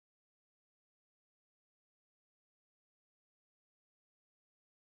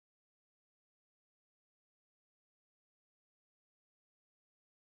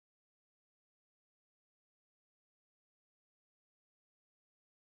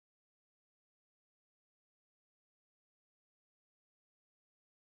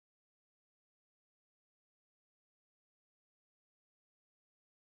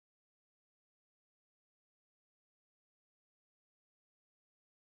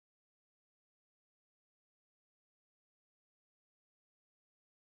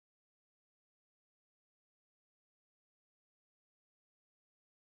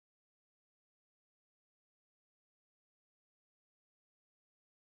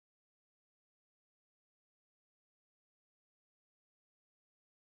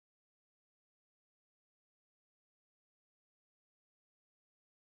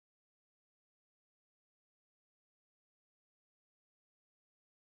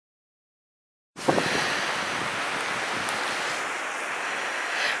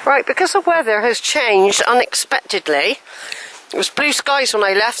Right, because the weather has changed unexpectedly. It was blue skies when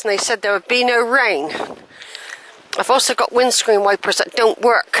I left and they said there would be no rain. I've also got windscreen wipers that don't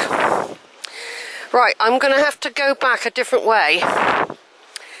work. Right, I'm going to have to go back a different way.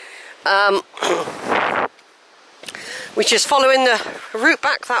 Which is following the route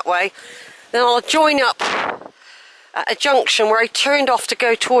back that way. Then I'll join up at a junction where I turned off to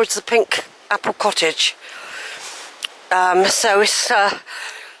go towards the Pink Apple Cottage. So it's,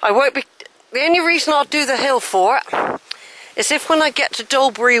 I won't be, the only reason I'll do the Hillfort is if when I get to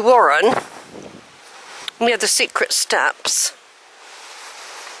Dolebury Warren, near the secret steps,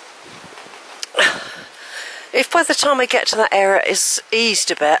 if by the time I get to that area it's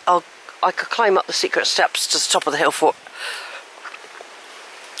eased a bit, I could climb up the secret steps to the top of the Hillfort.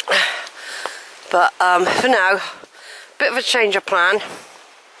 But for now, bit of a change of plan.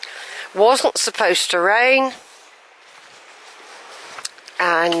 Wasn't supposed to rain,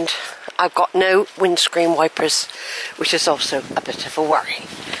 and I've got no windscreen wipers, which is also a bit of a worry.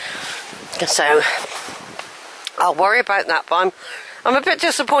 So I'll worry about that, but I'm a bit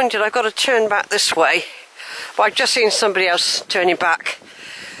disappointed I've got to turn back this way. But I've just seen somebody else turning back,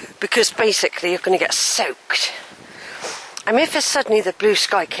 because basically you're going to get soaked. I mean, if suddenly the blue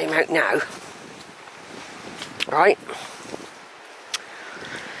sky came out now, right?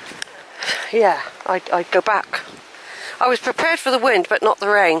 Yeah, I'd go back. I was prepared for the wind, but not the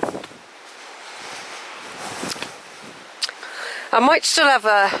rain. I might still have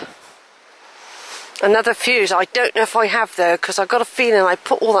another fuse. I don't know if I have though, because I've got a feeling I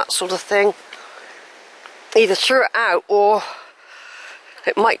put all that sort of thing, either threw it out or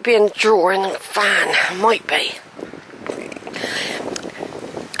it might be in the drawer in the van. It might be.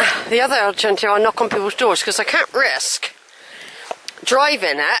 The other alternative, I'll knock on people's doors, because I can't risk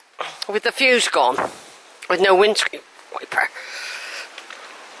driving it with the fuse gone, with no windscreen wiper.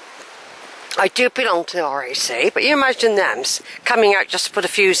 I do belong to the RAC, but you imagine them coming out just to put a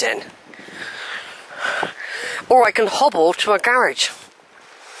fuse in. Or I can hobble to a garage,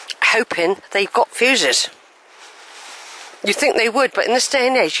 hoping they've got fuses. You'd think they would, but in this day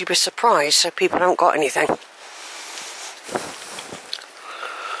and age you'd be surprised, so people haven't got anything.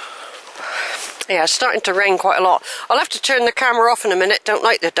 Yeah, it's starting to rain quite a lot. I'll have to turn the camera off in a minute. Don't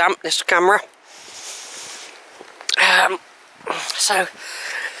like the damp, this camera. So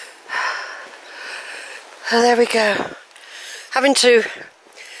there we go. Having to...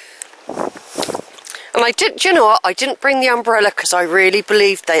 And I did, do you know what? I didn't bring the umbrella because I really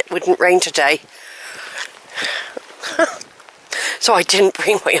believed that it wouldn't rain today. So I didn't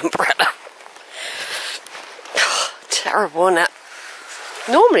bring my umbrella. Terrible, isn't it?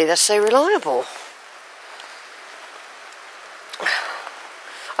 Normally they're so reliable.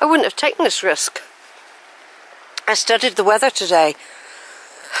 I wouldn't have taken this risk. I studied the weather today.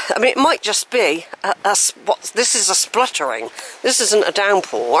 I mean, it might just be this is a spluttering. This isn't a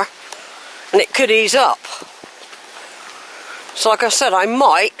downpour, and it could ease up. So like I said, I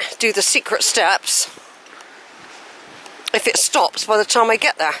might do the secret steps if it stops by the time I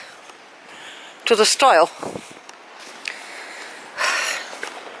get there to the stile.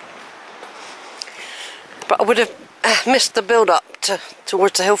 But I would have missed the build-up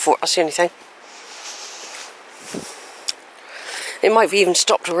towards the Hillfort, that's the only thing. It might have even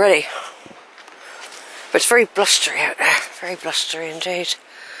stopped already. But it's very blustery out there, very blustery indeed.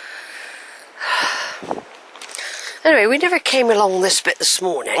 Anyway, we never came along this bit this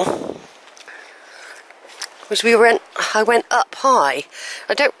morning, because I went up high.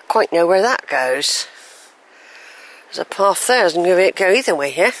 I don't quite know where that goes. There's a path there, doesn't go either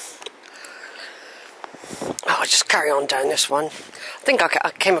way here. Oh, I'll just carry on down this one. I think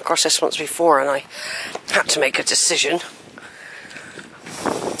I came across this once before and I had to make a decision.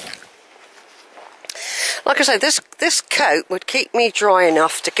 Like I said, this coat would keep me dry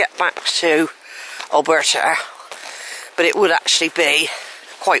enough to get back to Alberta, but it would actually be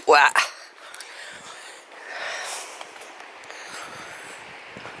quite wet.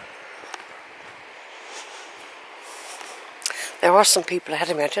 There are some people ahead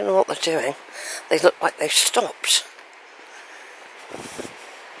of me. I don't know what they're doing. They look like they've stopped.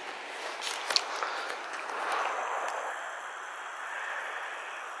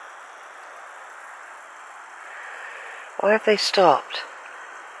 Why have they stopped?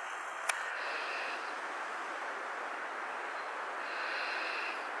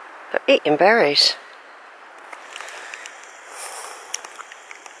 They're eating berries.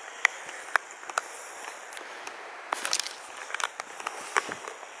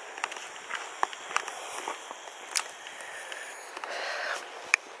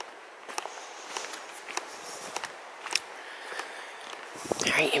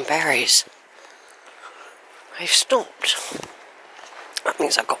 eating berries. They've stopped. That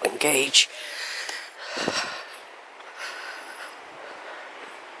means I've got to engage.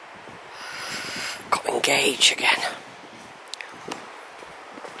 Got to engage again.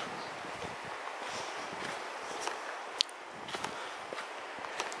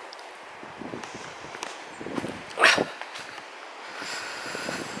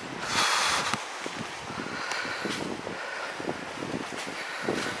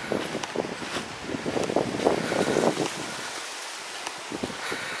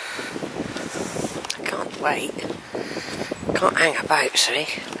 Wait, can't hang about, see?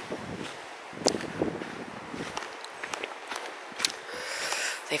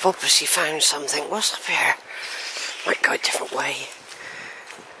 They've obviously found something. What's up here? Might go a different way.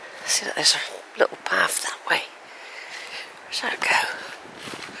 See that there's a little path that way. Where's that go?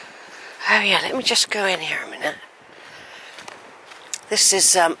 Oh yeah, let me just go in here a minute. This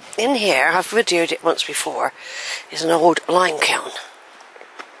is, in here, I've videoed it once before, is an old lime kiln.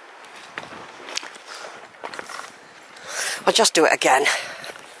 I'll just do it again.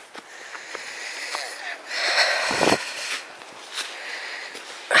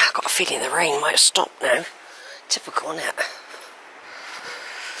 I've got a feeling the rain might have stopped now. Typical, isn't it?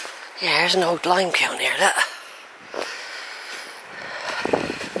 Yeah, there's an old lime kiln here, look.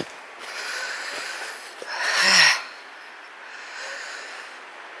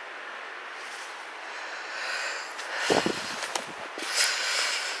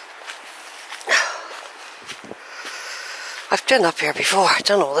 I've been up here before, I've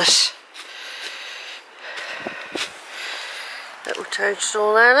done all this. Little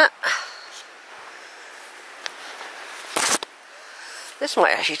toadstool there, look. This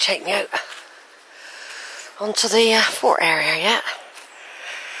might actually take me out onto the fort area yet.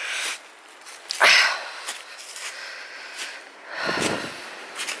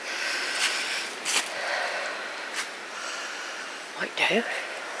 Might do.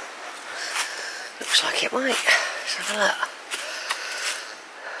 Looks like it might. Let's have a look.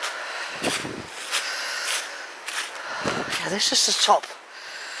 Yeah, this is the top.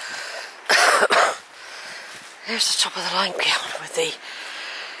 There's the top of the lime kiln with the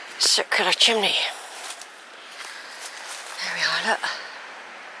circular chimney. There we are, look.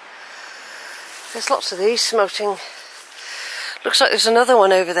 There's lots of these smoking. Looks like there's another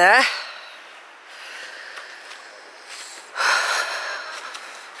one over there.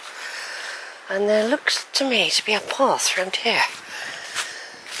 And there looks to me to be a path around here.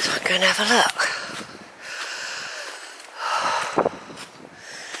 So I'm going to have a look.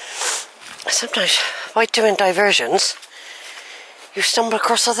 Sometimes, by doing diversions, you stumble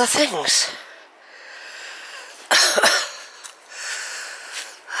across other things.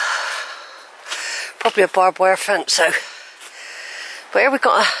 Probably a barbed wire fence, though. But here we've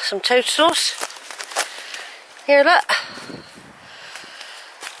got some toadstools. Here, look.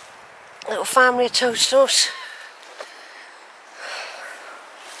 Little family of toadstools.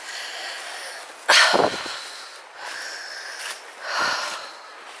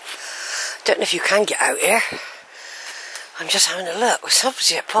 Don't know if you can get out here. I'm just having a look. It's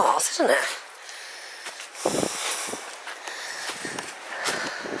obviously a path, isn't it?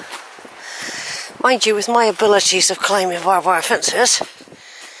 Mind you, with my abilities of climbing barbed wire fences,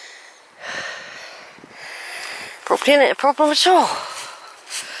 probably ain't a problem at all.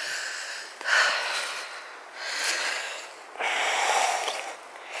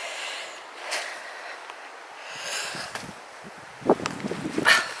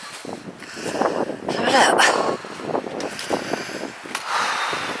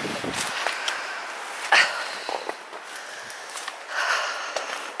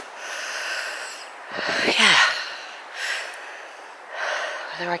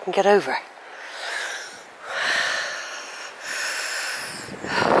 Whether I can get over.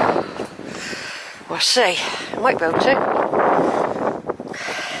 We'll see. I might be able to.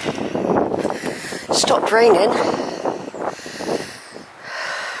 It stopped raining.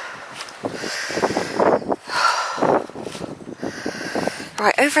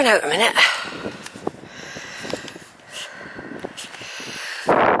 Right, over and out a minute.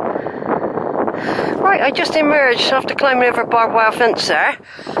 Right, I just emerged after climbing over a barbed wire fence there.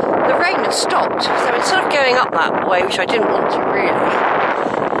 The rain had stopped, so instead of going up that way, which I didn't want to really,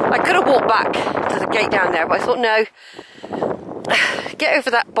 I could have walked back to the gate down there, but I thought no, get over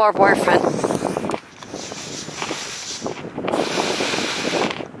that barbed wire fence.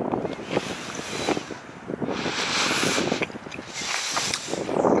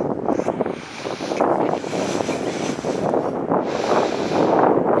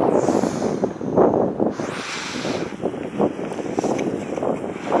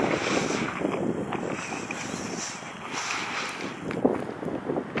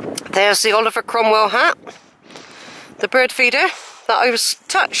 There's the Oliver Cromwell hat, the bird feeder that I was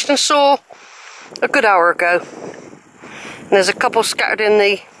touched and saw a good hour ago. And there's a couple scattered in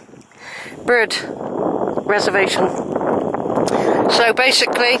the bird reservation. So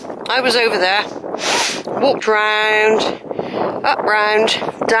basically, I was over there, walked round, up, round,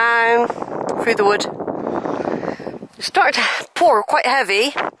 down, through the wood. It started to pour quite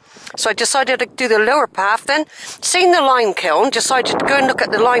heavy, so I decided to do the lower path, then seen the lime kiln, decided to go and look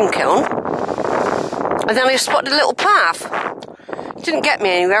at the lime kiln, and then I spotted a little path. It didn't get me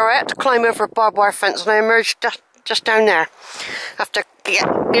anywhere. I had to climb over a barbed wire fence, and I emerged just down there after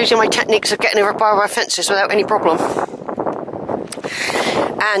using my techniques of getting over barbed wire fences without any problem.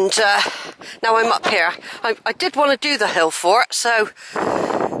 And now I'm up here. I did want to do the Hillfort, so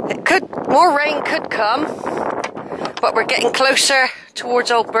more rain could come, but we're getting closer towards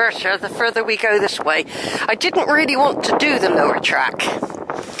Old Bertha the further we go this way. I didn't really want to do the lower track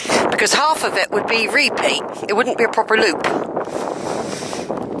because half of it would be repeat. It wouldn't be a proper loop.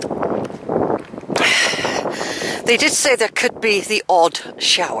 They did say there could be the odd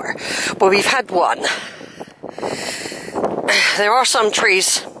shower, but we've had one. There are some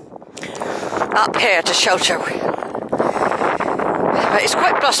trees up here to shelter, but it's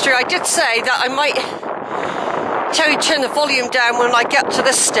quite blustery. I did say that I might tell you to turn the volume down when I get to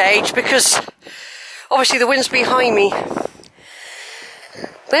this stage, because obviously the wind's behind me.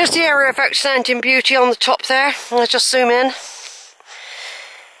 There's the area of outstanding beauty on the top there. I'll just zoom in,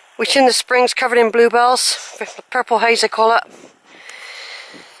 which in the spring's covered in bluebells, purple haze they call it.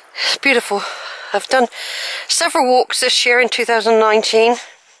 It's beautiful. I've done several walks this year in 2019.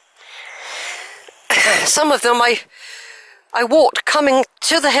 Some of them I walked coming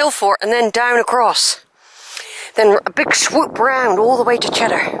to the Hillfort and then down across. Then a big swoop round all the way to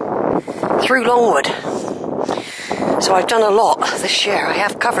Cheddar, through Longwood. So I've done a lot this year. I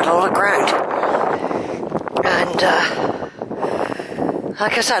have covered a lot of ground. And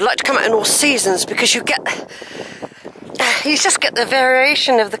like I said, I'd like to come out in all seasons, because you just get the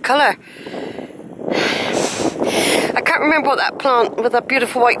variation of the colour. I can't remember what that plant with that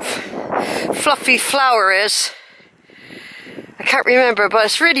beautiful white fluffy flower is. I can't remember, but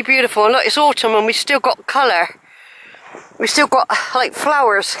it's really beautiful. And look, it's autumn and we've still got colour. We've still got like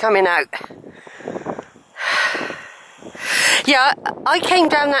flowers coming out. Yeah, I came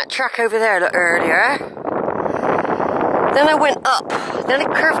down that track over there a little earlier. Then I went up. Then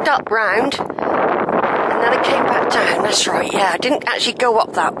it curved up round. And then I came back down. That's right, yeah. I didn't actually go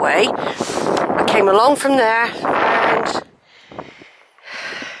up that way. I came along from there.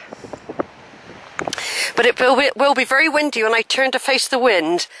 But it will be very windy when I turn to face the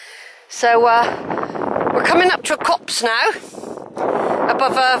wind. So we're coming up to a copse now,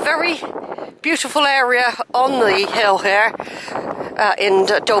 above a very beautiful area on the hill here in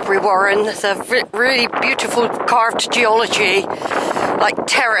Dolebury Warren. The really beautiful carved geology, like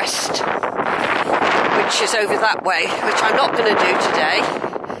terraced, which is over that way, which I'm not going to do today.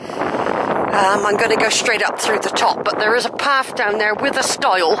 I'm going to go straight up through the top, but there is a path down there with a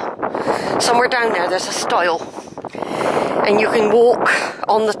stile. Somewhere down there there's a stile, and you can walk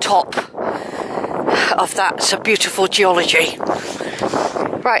on the top of that beautiful geology.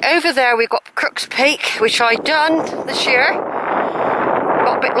 Right, over there we've got Crook's Peak, which I've done this year.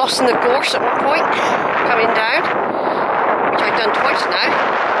 Got a bit lost in the gorse at one point, coming down, which I've done twice now.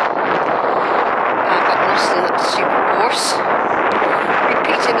 Got lost in that stupid gorse.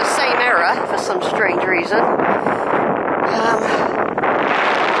 Repeating the same error for some strange reason.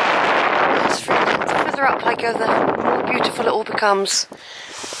 The further up I go, the more beautiful it all becomes.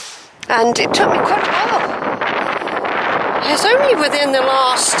 And it took me quite a while. It's only within the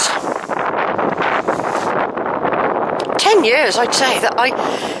last 10 years, I'd say, that I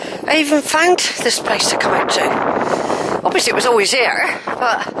even found this place to come out to. Obviously it was always here,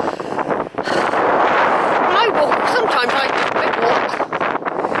 but when I walk, sometimes I walk.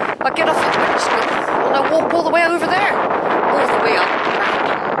 I get off at Winston and I walk all the way over there, all the way up.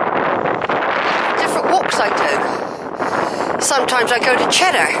 Different walks I do. Sometimes I go to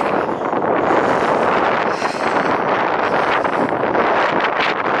Cheddar.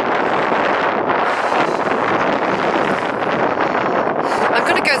 I'm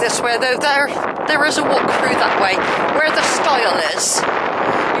going to go this way, though. There is a walk through that way, where the stile is.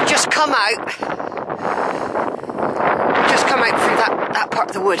 You just come out. Through that part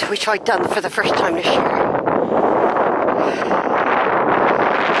of the wood, which I'd done for the first time this year.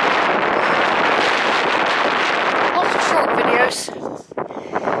 Lots of short videos.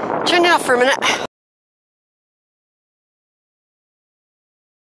 Turn it off for a minute.